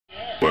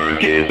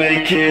Work it,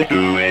 make it,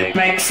 do it,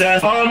 makes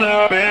us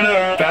harder,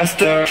 better,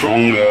 faster,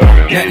 stronger.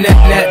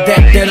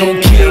 That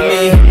don't kill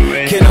me,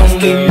 can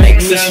only make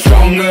me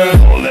stronger.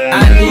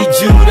 I need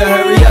you to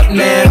hurry up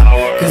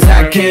now, cause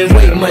I can't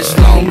wait much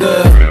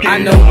longer. I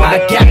know I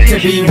got to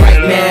be right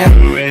now,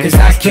 cause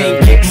I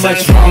can't get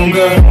much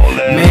stronger.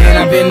 Man,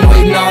 I've been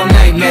waiting all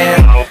night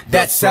now,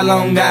 that's how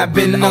long I've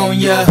been on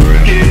ya. I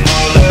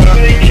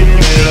need you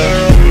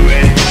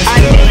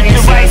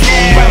right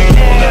now.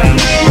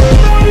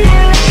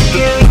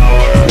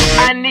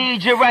 I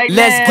need you right now.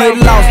 Let's get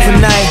lost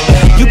tonight.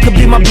 You could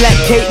be my black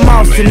Kate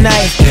Moss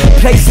tonight.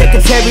 Play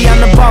secretary, I'm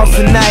the boss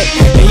tonight.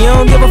 And you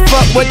don't give a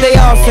fuck what they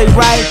all say,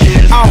 right?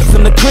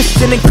 Awesome, the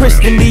Christian and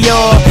Christian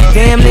Dior.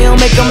 Damn, they don't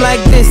make them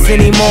like this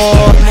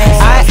anymore.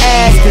 I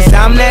ask, cause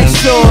I'm not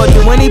sure.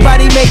 Do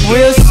anybody make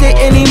real shit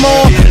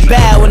anymore?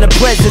 Bow in the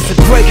presence of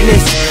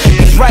greatness,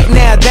 cause right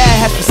now that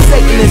has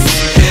forsaken us.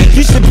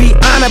 You should be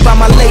honored by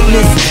my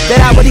lateness,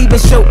 that I would even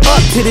show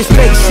up to this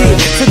fake shit.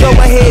 So go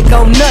ahead,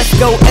 go nuts,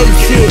 go ape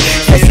shit.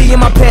 Especially in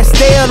my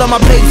pastel on my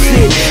babe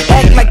shit.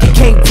 Act like you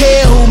can't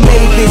tell who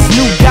made this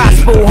new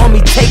gospel, homie.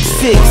 Take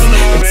 6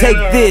 and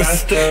take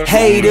this,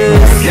 haters.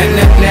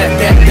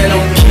 That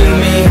don't kill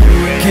me,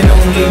 can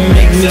only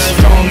make me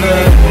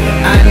stronger.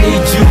 I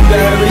need you to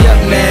hurry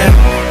up now,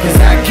 cause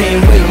I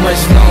can't wait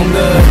much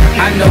longer.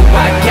 I know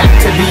I got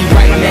to be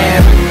right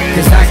now,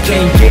 cause I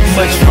can't get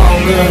much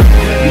stronger.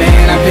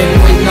 Man, I've been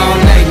waiting all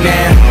night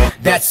now,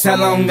 that's how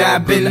long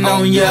I've been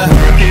on ya. I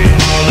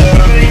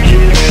need you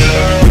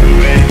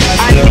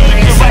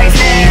right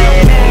now.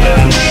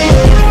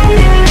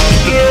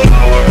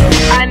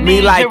 I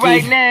need like you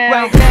right it.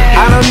 now.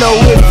 I don't know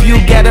if you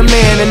got a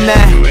man or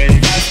not,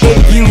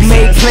 if you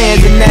made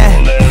plans or not,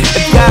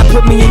 if God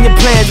put me in your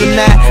plans or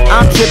not.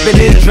 I'm tripping,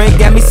 this drink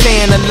got me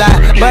saying a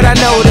lot, but I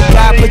know that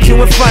God put you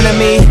in front of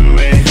me.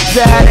 So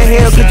how the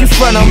hell could you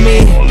front on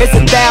me? It's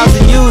 1,000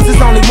 yous,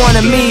 it's only one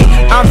of me.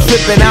 I'm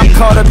tripping, I'm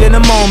caught up in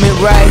the moment,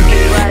 right?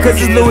 Cause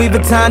it's Louis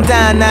Vuitton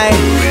dine night,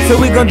 so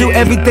we gon' do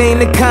everything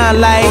the kind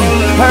like.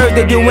 Heard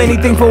they do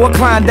anything for a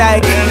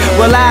Klondike,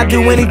 well I'll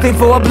do anything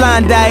for a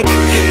blind dyke,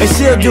 and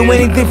she'll do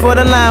anything for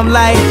the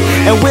limelight,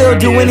 and we'll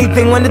do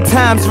anything when the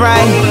time's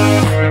right.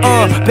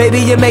 Baby,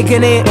 you're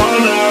making it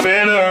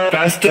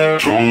Faster,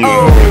 stronger.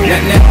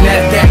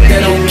 That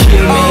don't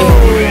kill me,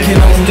 can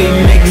only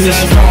make me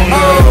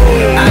stronger.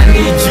 I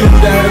need you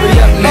to hurry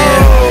up now,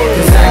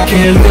 cause I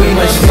can't wait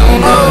much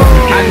longer.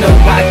 I know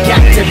I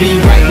got to be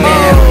right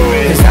now,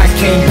 cause I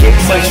can't get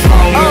much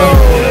stronger.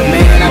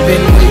 Man, I've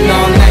been waiting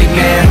all night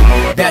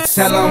now, that's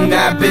how long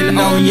I've been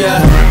on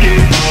ya.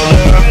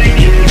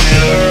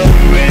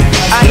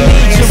 I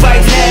need you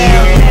right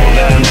now,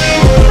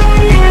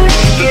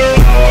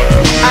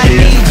 I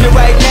need you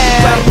right now.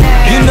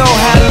 You know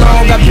how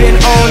long I've been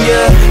on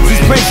ya,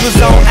 since Prince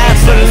was on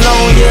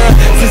Apollonia,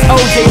 since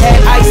OJ had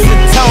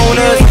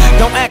isotoners.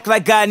 Don't act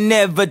like I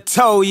never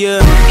told ya,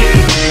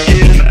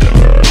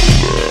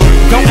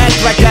 don't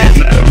act like I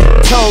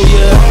told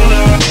ya,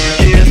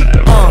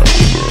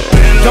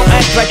 don't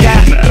act like I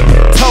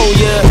told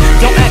ya,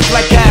 don't act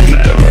like I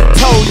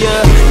told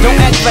ya, don't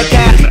act like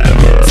I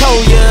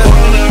told ya.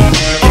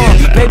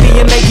 Baby,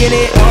 you're making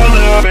it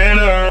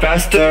better,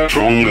 faster,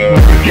 stronger.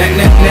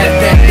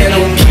 That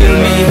don't kill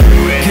me,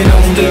 can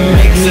only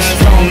make me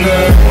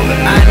stronger.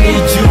 I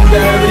need you to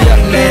hurry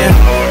up now,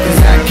 cause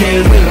I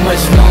can't wait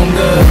much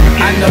longer.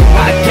 I know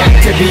I got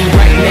to be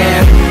right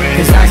now,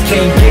 cause I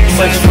can't get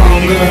much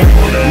stronger.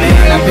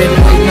 Man, I've been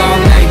waiting all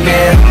night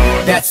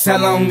now, that's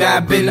how long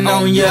I've been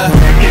on ya. I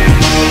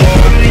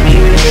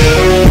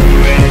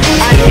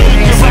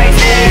need you right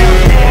now.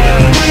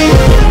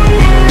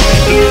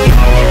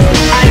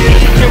 I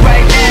need you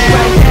right now.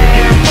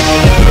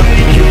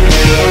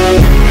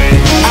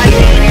 I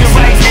need you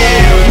right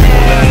now.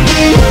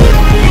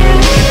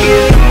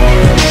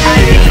 I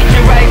need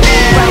you right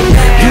now.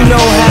 You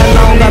know how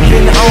long I've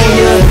been on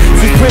ya,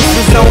 since Prince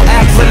was on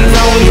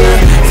Apollonia,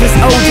 since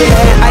OJ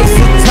had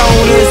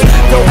isotoners.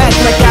 Don't act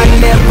like I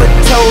never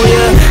told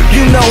ya.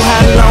 You know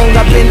how long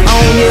I've been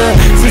on ya,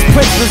 since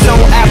Prince was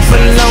on Apollonia.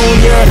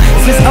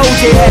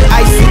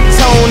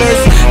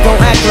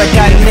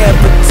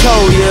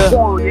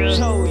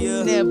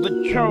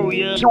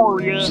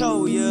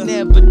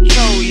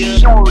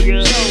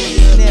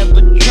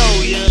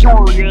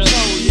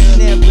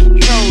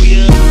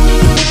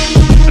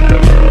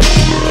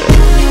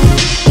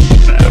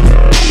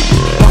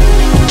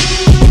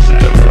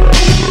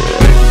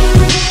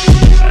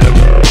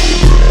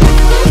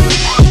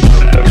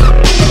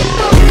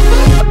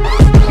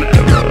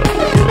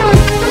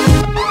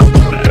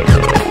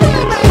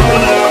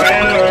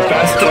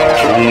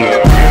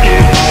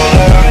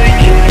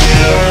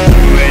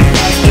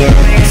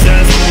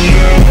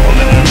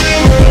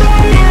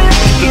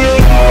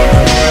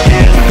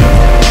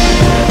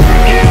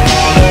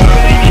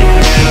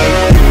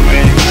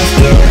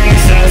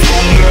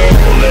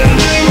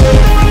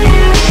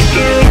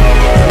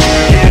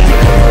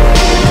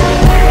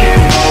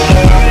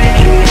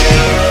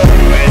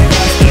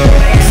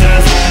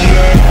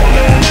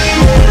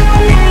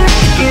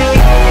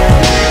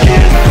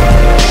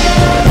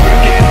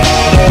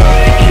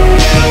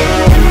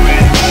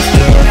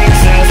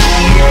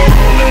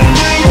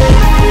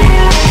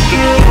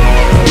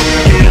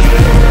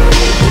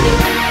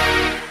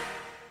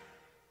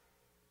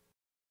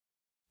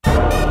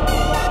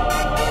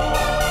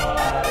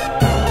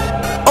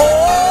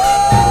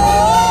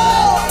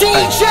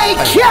 DJ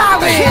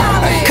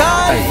Khaled,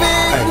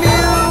 Convict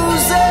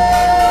Music.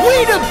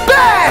 We the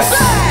best.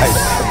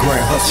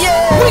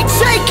 We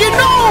taking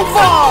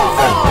over.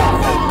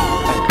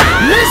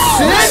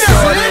 Listen,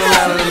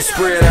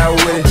 spread out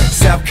with it.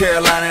 South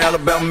Carolina,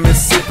 Alabama,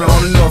 Mississippi,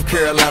 on the North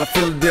Carolina,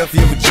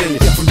 Philadelphia, Virginia.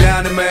 From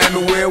down in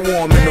Miami, where it's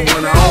warm in the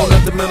winter, on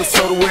up to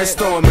Minnesota, where it's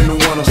storm in the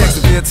winter.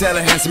 Jacksonville,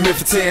 Tallahassee,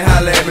 Memphis, 10,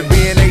 holla at me.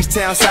 B&H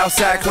Town,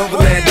 Southside,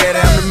 Cloverland, Daddy,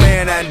 I'm the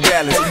man out in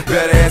Dallas.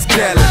 Better ass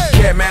Cali,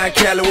 Catman,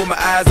 Cali with my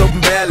eyes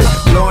open valley.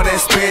 Blowing that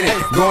spinning,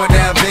 going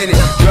down Vinny.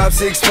 Drop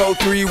 6, 4,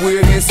 3,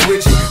 wheel and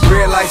switch it.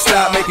 Red light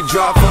stop, make it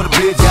drop for the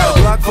bitch. Got a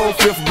Glock 4,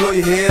 5th, blow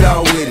your head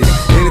off with it.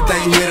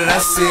 Anything you hear that I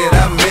said,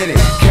 I meant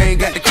it. Kane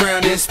got the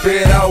crown, then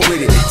spit all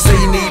with it. Say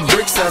you need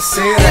bricks, I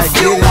said I get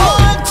it. if you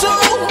want to,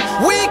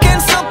 we can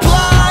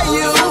supply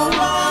you.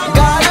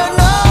 Got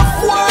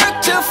enough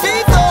work to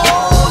feed the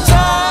whole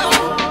town.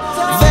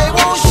 They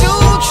won't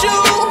shoot you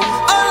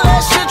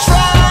unless you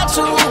try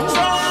to.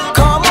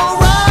 Come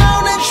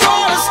around and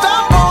try to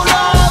stop on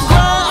our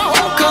ground,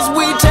 cause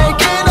we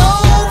taking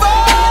over.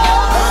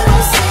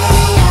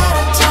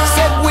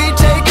 Said we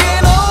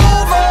taking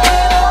over.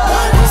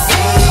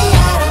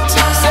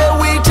 Said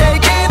we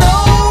taking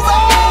over.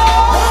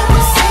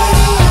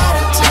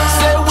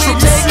 Said we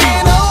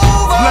taking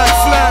over. Black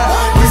flag,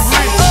 we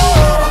rich.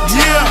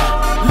 Yeah.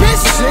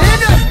 Listen.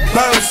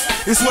 Bounce,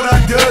 it's what I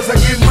does. I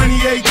get money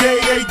every day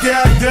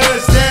I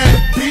does that.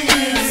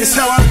 It's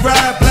how I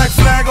ride. Black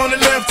flag on the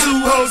left, 2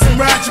 hoes and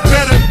ride. You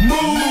better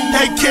move.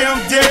 AK,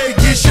 I'm dead.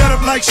 Get shut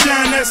up like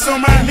Shine, that's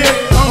on my neck.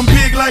 I'm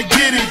big like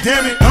Diddy,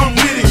 damn it, I'm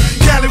with it.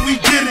 Cali, we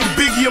did it.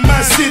 Biggie in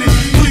my city.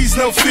 Please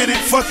no fit it.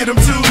 Fuck it, I'm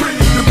too pretty.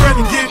 The bread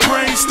and get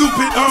brain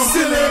stupid.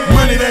 Silly.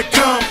 Money that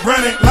come,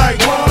 run it like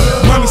water.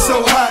 Money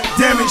so hot,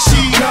 damn it, she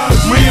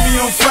Miami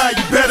on fire.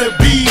 You better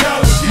be.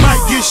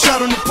 Might get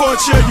shot on the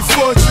porch of your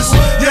fortress.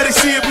 Yeah, they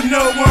see it, but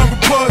no one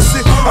reports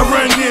it. I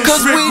run this,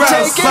 Cause Rick we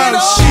Rouse, taking by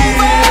the over. shit.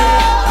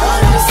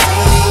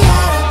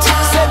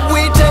 Said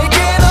we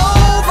taking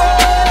over.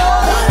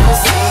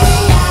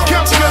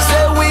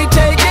 Said we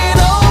taking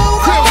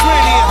over.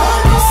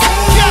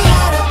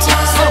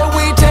 Said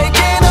we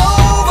taking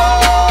over.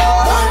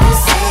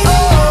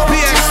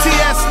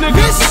 BXTS, nigga.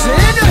 Listen.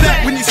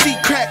 Back when you see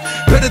crack,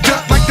 better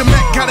duck like the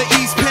Mac, gotta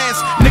ease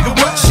past. Nigga,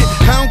 what shit?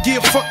 I don't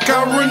give a fuck,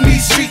 I run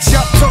these streets.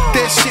 Y'all talk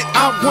that shit,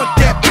 I want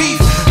that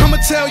beef. I'ma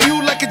tell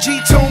you like a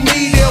G told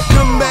me, they'll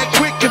come back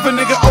quick if a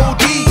nigga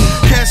OD.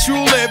 Cash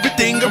rule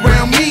everything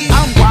around me.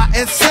 I'm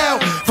YSL,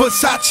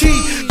 Versace.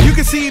 You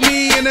can see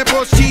me in that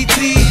Porsche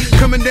GT,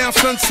 coming down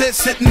Sunset,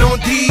 sitting on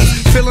D,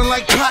 feeling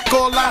like Pac,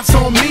 all eyes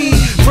on me.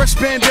 Fresh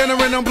bandana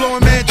and I'm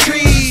blowing mad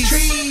trees.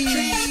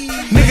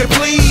 Nigga,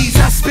 please,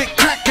 I spit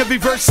crack every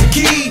verse a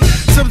key.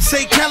 Some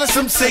say Cali,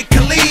 some say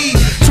Khalid.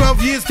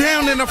 12 years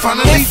down and I'm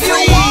finally If you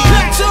free.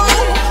 want to,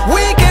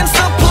 we can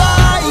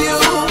supply you.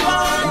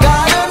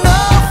 Got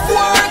enough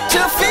work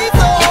to feed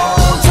the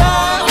whole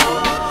town.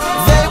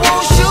 They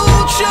won't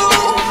shoot you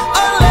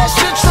unless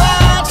you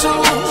try to.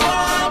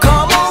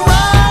 Come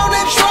around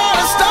and try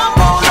to stop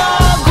on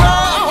our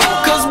ground,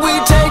 cause we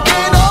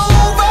taking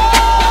over.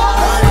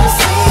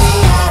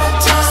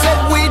 Said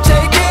we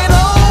taking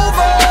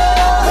over.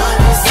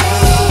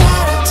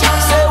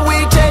 Said we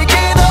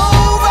taking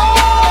over.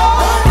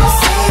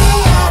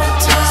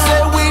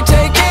 Said we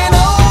taking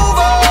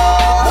over.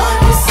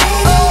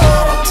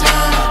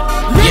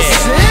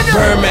 Listen.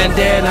 Birdman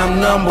dead, I'm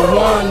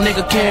 #1.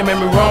 Nigga can't make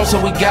me wrong, so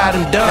we got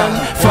him done.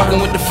 Fucking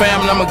with the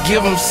family, I'ma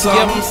give him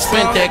some.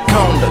 Spent that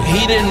conda,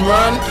 he didn't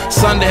run.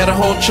 Sunday had a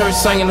whole church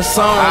singing a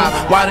song.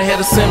 Why they had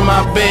to send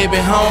my baby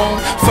home?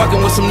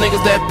 Fucking with some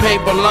niggas that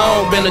paper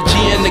long. Been a G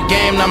in the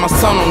game, now my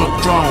son on the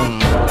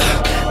throne.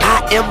 I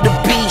am the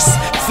beast.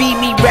 Feed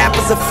me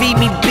rappers and feed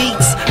me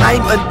beats.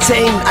 I'm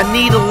untamed, I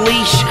need a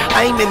leash.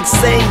 I'm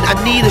insane, I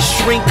need a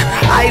shrink.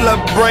 I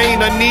love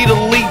brain, I need a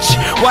leech.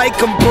 Why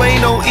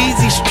complain on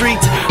easy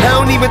streets? I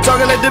don't even talk,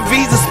 I let the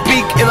visa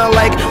speak. And I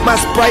like my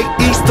Sprite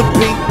Easter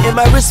pink. And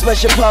my wrist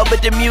rush apart, but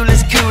the mule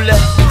is cooler.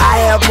 I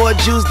have more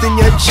juice than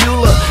your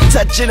jeweler.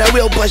 Touching, I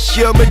will bust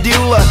your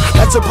medulla.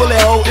 That's a bullet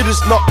hole, it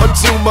is not a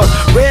tumor.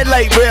 Red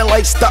light,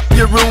 stop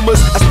your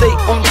rumors. I stay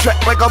on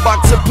track like a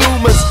box of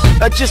Pumas.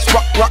 I just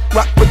rock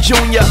with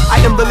Junior. I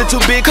am the little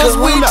big Cause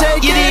we kahuna.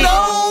 taking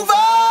over.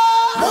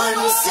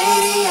 One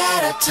city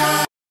at a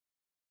time.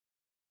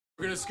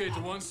 We're gonna skate to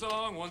one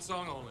song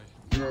only.